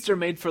 Feasts are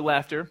made for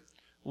laughter.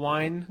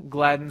 Wine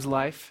gladdens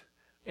life.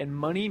 And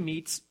money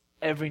meets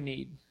every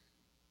need.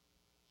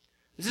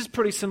 This is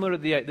pretty similar to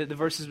the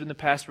verses in the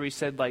past where he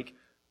said, like,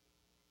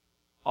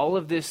 all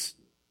of this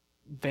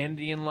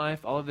vanity in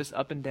life, all of this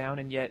up and down,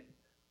 and yet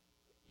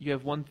you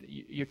have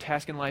your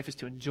task in life is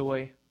to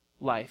enjoy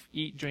life.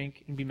 Eat,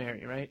 drink, and be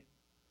merry, right?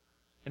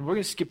 And we're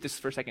going to skip this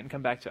for a second and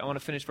come back to it. I want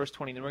to finish verse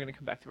 20, and then we're going to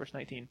come back to verse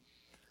 19.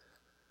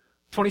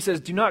 20 says,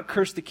 do not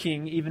curse the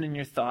king even in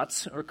your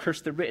thoughts, or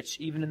curse the rich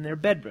even in their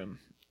bedroom.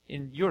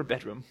 In your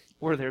bedroom,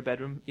 or their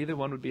bedroom. Either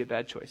one would be a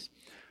bad choice.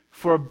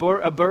 For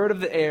a bird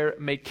of the air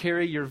may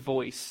carry your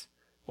voice,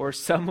 or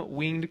some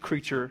winged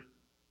creature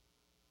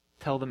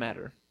tell the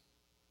matter.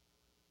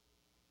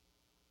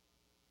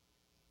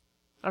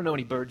 I don't know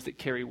any birds that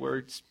carry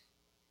words.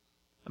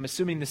 I'm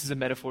assuming this is a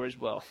metaphor as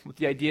well, with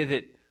the idea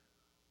that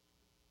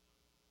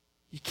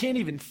you can't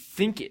even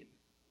think it,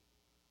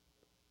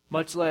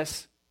 much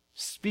less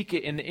speak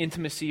it in the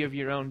intimacy of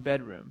your own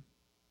bedroom,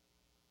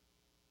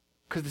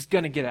 because it's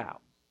going to get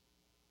out.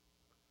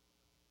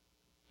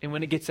 And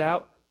when it gets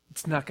out,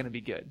 it's not going to be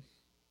good.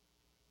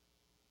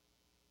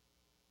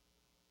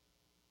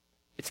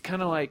 It's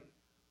kind of like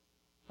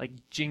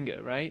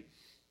Jenga, right?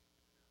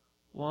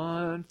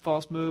 One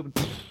false move, and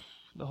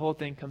the whole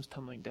thing comes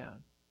tumbling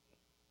down.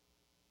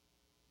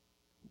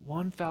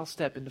 One foul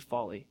step into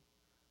folly,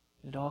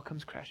 and it all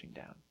comes crashing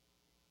down.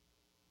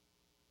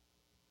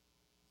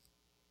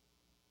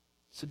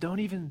 So don't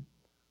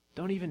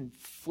even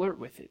flirt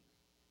with it.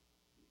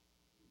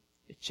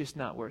 It's just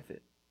not worth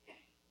it.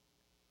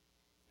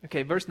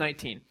 Okay, verse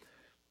 19.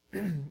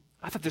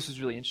 I thought this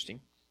was really interesting.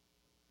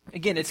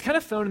 Again, it's kind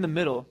of thrown in the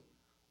middle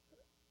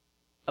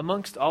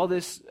amongst all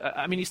this.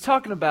 He's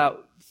talking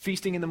about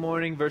feasting in the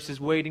morning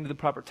versus waiting to the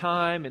proper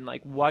time and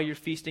like why you're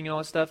feasting and all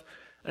that stuff.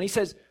 And he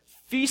says,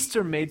 feasts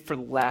are made for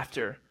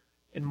laughter,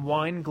 and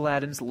wine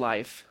gladdens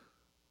life,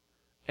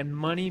 and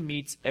money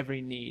meets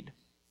every need.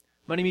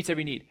 Money meets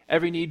every need.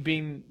 Every need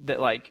being that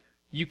like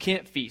you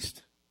can't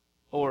feast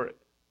or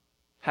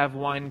have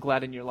wine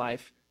gladden your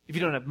life if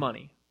you don't have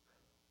money.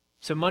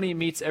 So money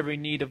meets every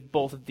need of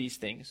both of these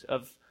things,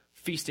 of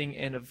feasting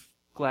and of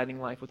gladdening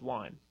life with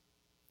wine.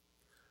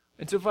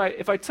 And so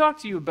if I talk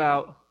to you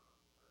about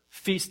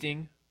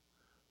feasting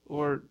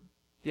or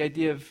the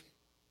idea of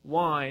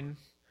wine,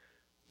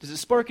 does it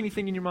spark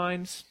anything in your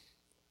minds?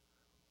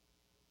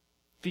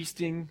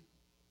 Feasting,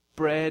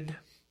 bread,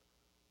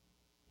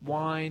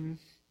 wine,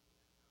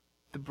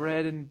 the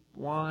bread and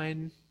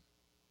wine.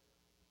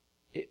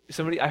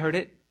 I heard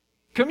it.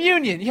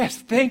 Communion. Yes,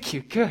 thank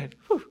you. Good.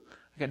 Whew,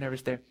 I got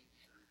nervous there.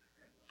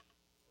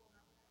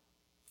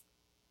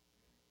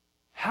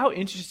 How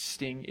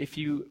interesting if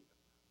you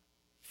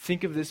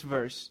think of this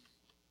verse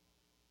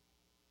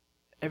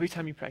every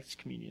time you practice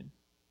communion.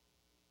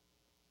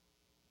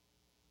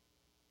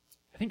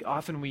 I think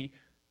often we've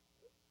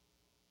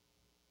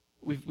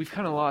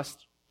kind of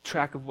lost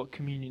track of what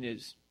communion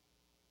is.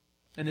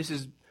 And this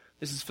is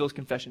Phil's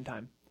confession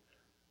time.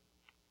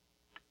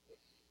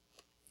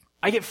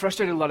 I get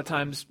frustrated a lot of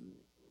times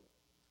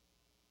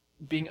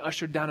being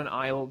ushered down an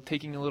aisle,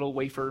 taking a little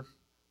wafer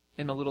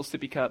in a little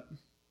sippy cup,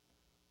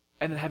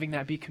 and then having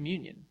that be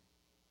communion.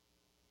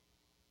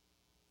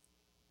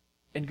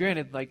 And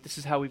granted, like, this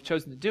is how we've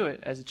chosen to do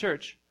it as a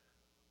church,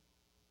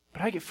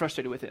 but I get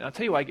frustrated with it. And I'll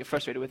tell you why I get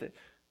frustrated with it.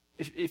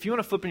 If you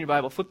want to flip in your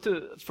Bible, flip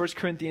to 1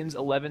 Corinthians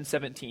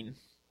 11:17.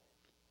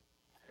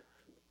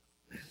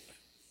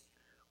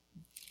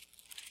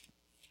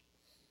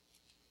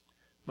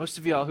 Most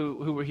of y'all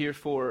who were here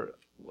for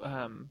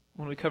when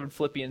we covered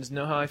Philippians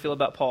know how I feel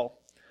about Paul,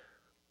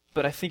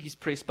 but I think he's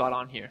pretty spot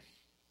on here.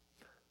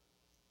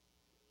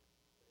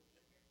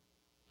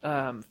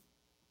 1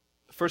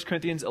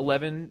 Corinthians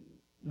 11,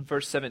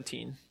 verse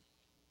 17.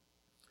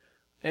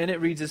 And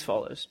it reads as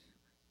follows.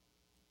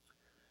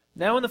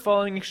 Now in the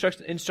following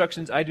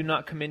instructions I do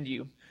not commend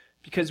you,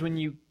 because when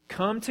you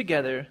come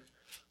together,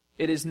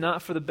 it is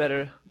not for the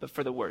better, but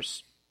for the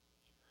worse.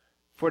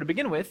 For to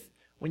begin with,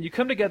 when you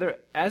come together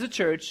as a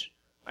church,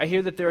 I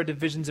hear that there are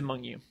divisions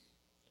among you.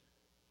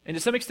 And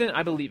to some extent,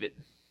 I believe it.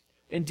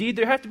 Indeed,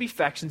 there have to be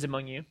factions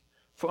among you,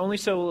 for only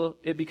so will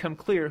it become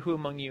clear who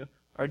among you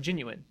are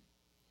genuine.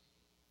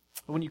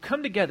 When you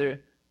come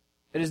together,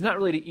 it is not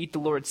really to eat the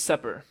Lord's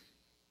Supper.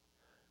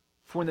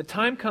 For when the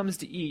time comes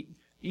to eat,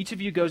 each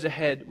of you goes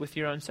ahead with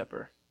your own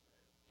supper,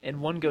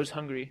 and one goes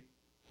hungry,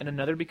 and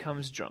another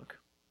becomes drunk.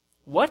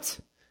 What?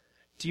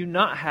 Do you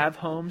not have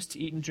homes to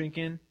eat and drink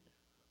in?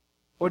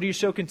 Or do you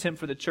show contempt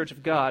for the church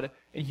of God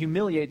and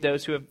humiliate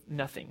those who have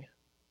nothing?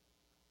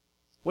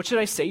 What should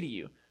I say to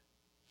you?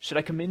 Should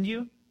I commend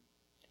you?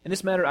 In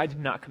this matter I do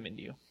not commend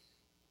you.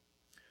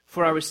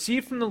 For I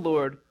received from the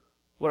Lord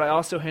what I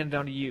also handed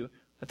down to you,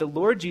 that the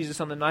Lord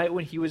Jesus, on the night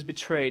when he was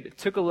betrayed,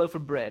 took a loaf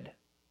of bread.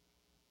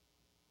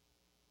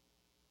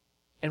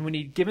 And when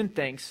he had given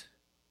thanks,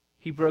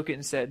 he broke it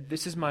and said,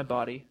 "This is my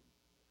body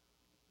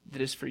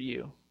that is for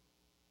you."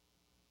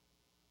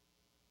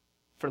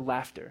 For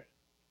laughter.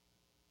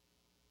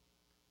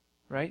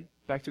 Right?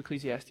 Back to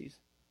Ecclesiastes.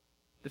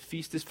 The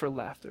feast is for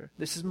laughter.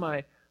 This is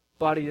my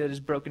body that is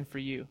broken for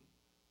you.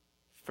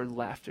 For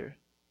laughter.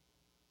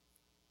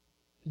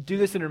 Do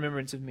this in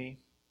remembrance of me.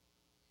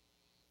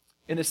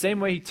 In the same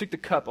way he took the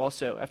cup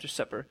also after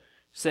supper,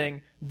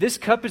 saying, "This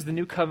cup is the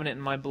new covenant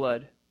in my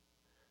blood.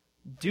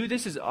 Do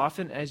this as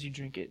often as you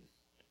drink it,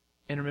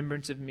 in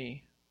remembrance of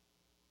me.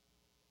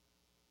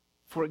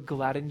 For it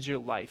gladdens your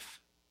life."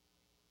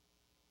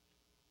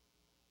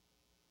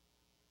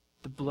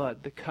 The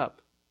blood, the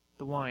cup,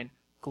 the wine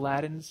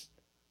gladdens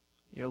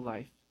your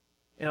life.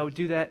 And I would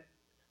do that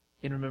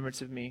in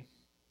remembrance of me.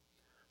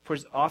 For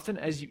as often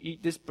as you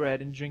eat this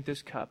bread and drink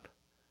this cup,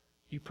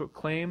 you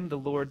proclaim the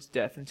Lord's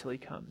death until he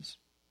comes.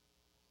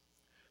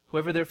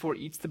 Whoever therefore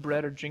eats the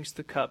bread or drinks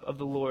the cup of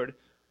the Lord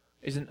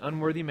in an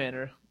unworthy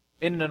manner,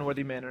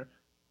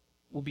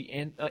 will be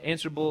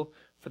answerable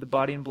for the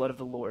body and blood of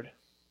the Lord.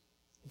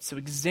 And so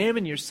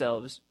examine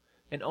yourselves,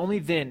 and only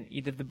then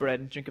eat of the bread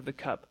and drink of the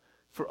cup.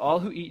 For all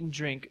who eat and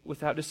drink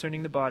without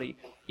discerning the body,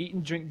 eat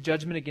and drink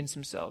judgment against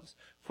themselves.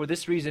 For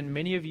this reason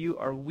many of you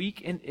are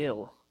weak and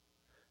ill,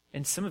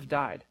 and some have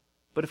died.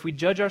 But if we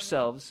judge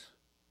ourselves,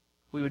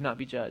 we would not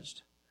be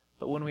judged.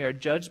 But when we are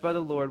judged by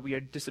the Lord, we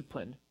are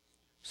disciplined,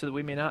 so that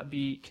we may not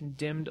be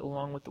condemned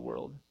along with the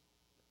world.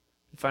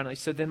 And finally,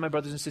 so then, my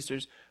brothers and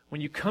sisters,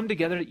 when you come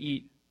together to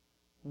eat,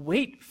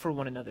 wait for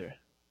one another.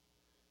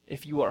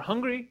 If you are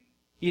hungry,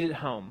 eat at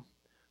home,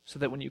 so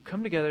that when you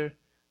come together,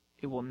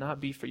 it will not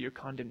be for your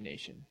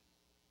condemnation.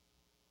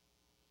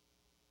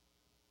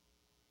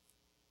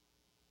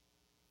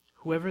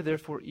 Whoever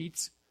therefore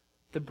eats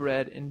the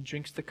bread and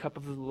drinks the cup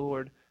of the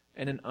Lord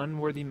in an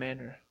unworthy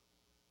manner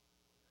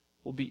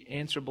will be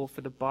answerable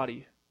for the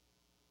body,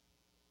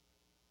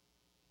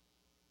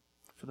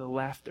 for the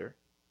laughter,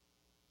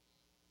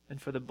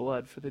 and for the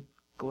blood, for the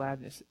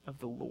gladness of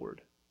the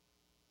Lord.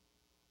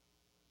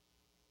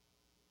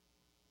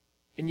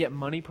 And yet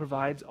money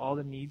provides all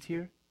the needs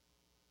here.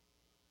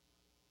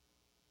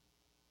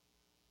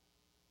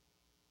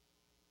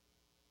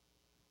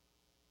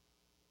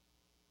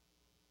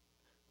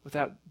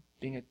 Without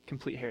being a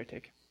complete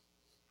heretic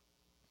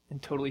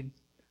and totally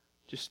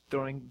just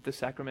throwing the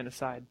sacrament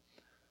aside.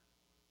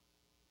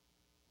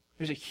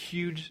 There's a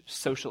huge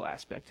social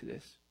aspect to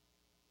this.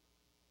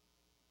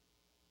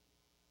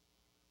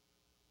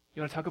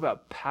 You want to talk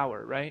about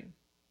power, right?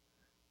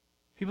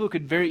 People who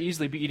could very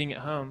easily be eating at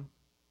home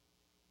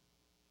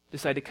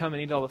decide to come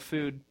and eat all the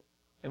food,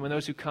 and when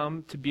those who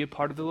come to be a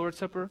part of the Lord's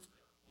Supper,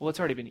 well, it's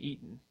already been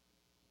eaten.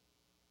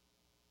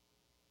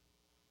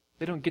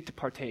 They don't get to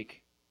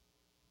partake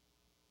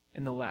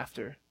in the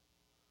laughter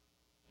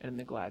and in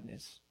the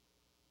gladness.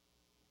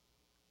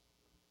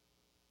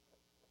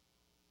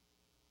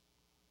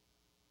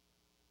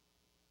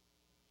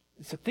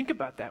 And so think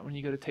about that when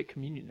you go to take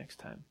communion next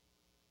time.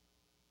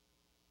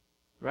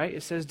 Right?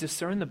 It says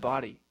discern the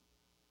body.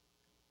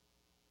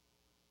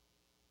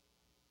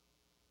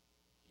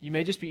 You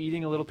may just be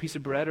eating a little piece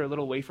of bread or a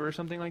little wafer or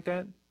something like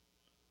that.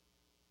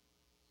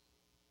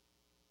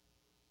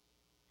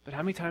 But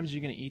how many times are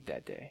you going to eat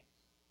that day?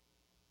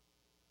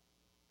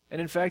 And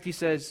in fact, he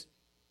says,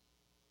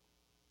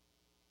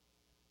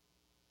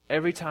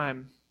 every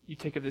time you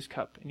take of this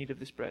cup and eat of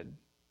this bread.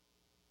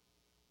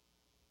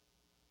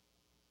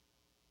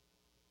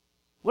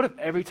 What if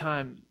every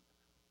time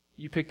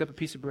you picked up a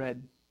piece of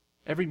bread,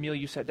 every meal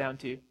you sat down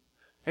to,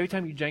 every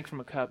time you drank from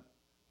a cup,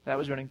 that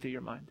was running through your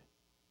mind?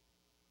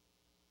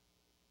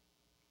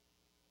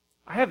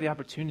 I have the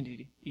opportunity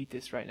to eat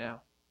this right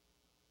now.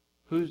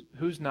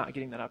 Who's not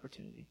getting that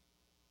opportunity?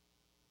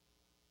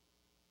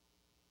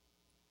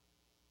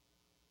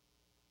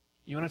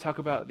 You want to talk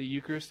about the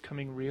Eucharist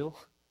coming real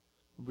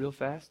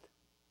fast?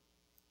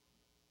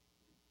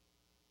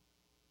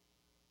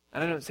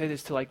 And I don't say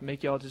this to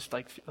make y'all just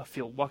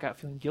walk out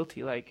feeling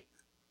guilty,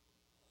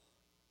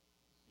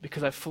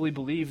 because I fully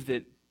believe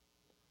that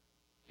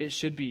it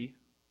should be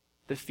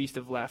the feast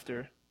of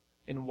laughter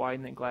and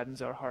wine that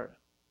gladdens our heart.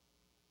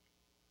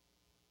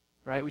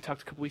 Right? We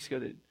talked a couple weeks ago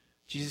that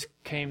Jesus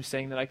came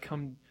saying that I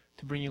come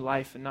to bring you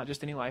life, and not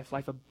just any life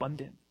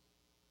abundant.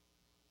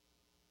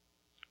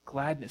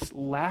 Gladness,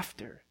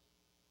 laughter.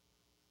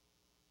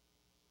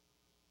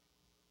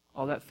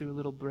 All that through a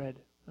little bread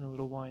and a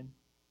little wine.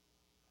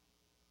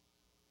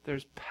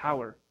 There's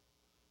power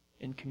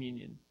in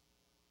communion.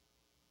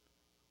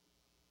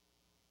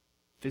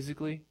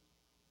 Physically,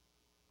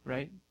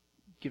 right?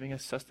 Giving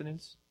us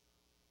sustenance.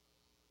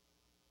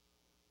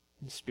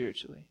 And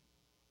spiritually.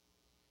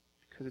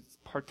 Because it's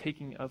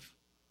partaking of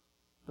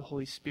the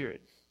Holy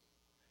Spirit.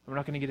 And we're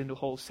not going to get into a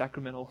whole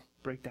sacramental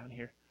breakdown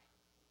here.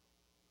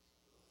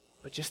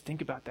 But just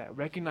think about that.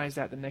 Recognize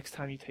that the next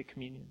time you take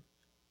communion.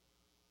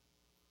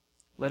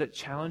 Let it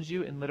challenge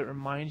you and let it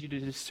remind you to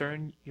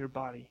discern your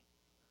body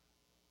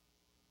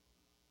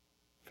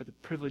for the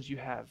privilege you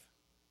have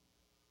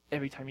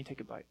every time you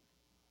take a bite.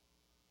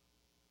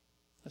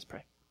 Let's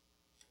pray.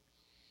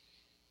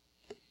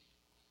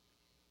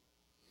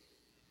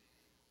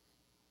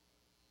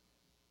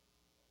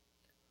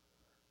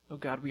 Oh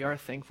God, we are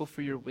thankful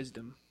for your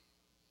wisdom.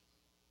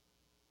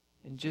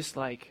 And just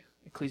like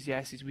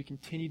Ecclesiastes, we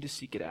continue to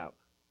seek it out.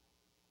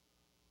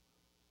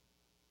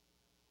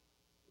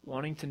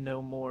 Wanting to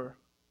know more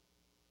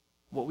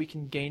what we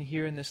can gain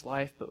here in this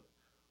life, but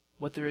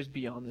what there is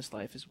beyond this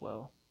life as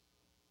well.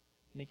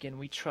 And again,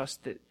 we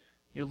trust that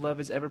your love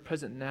is ever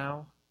present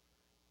now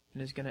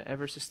and is going to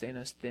ever sustain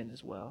us then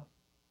as well.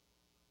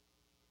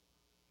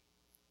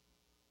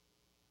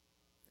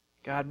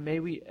 God, may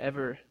we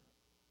ever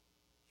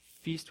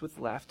feast with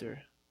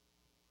laughter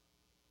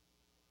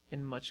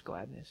and much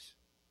gladness,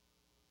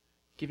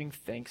 giving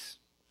thanks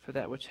for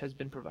that which has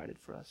been provided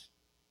for us.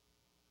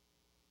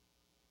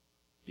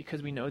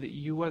 Because we know that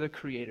you are the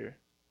Creator,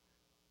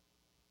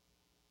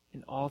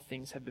 and all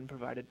things have been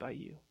provided by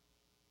you.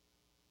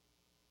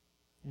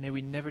 And may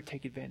we never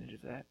take advantage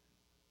of that.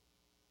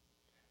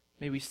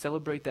 May we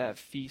celebrate that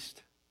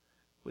feast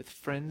with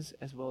friends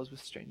as well as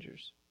with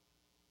strangers.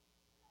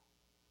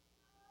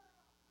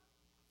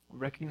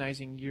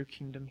 Recognizing your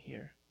kingdom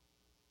here.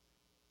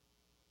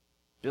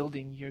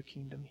 Building your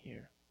kingdom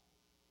here.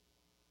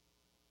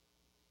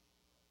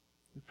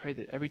 We pray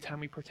that every time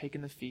we partake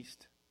in the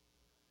feast,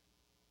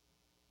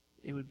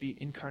 it would be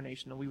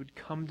incarnational. We would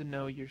come to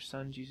know your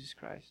Son, Jesus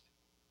Christ.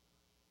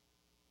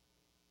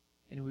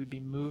 And we would be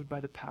moved by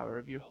the power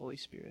of your Holy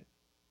Spirit.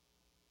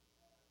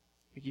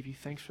 We give you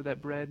thanks for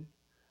that bread.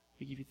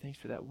 We give you thanks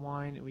for that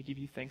wine. And we give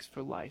you thanks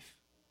for life.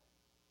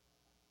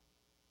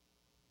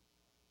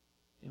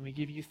 And we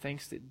give you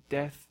thanks that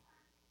death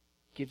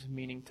gives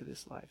meaning to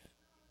this life.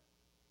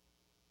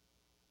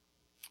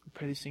 We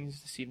pray these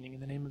things this evening in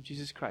the name of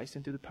Jesus Christ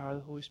and through the power of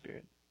the Holy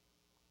Spirit.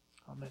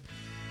 Amen.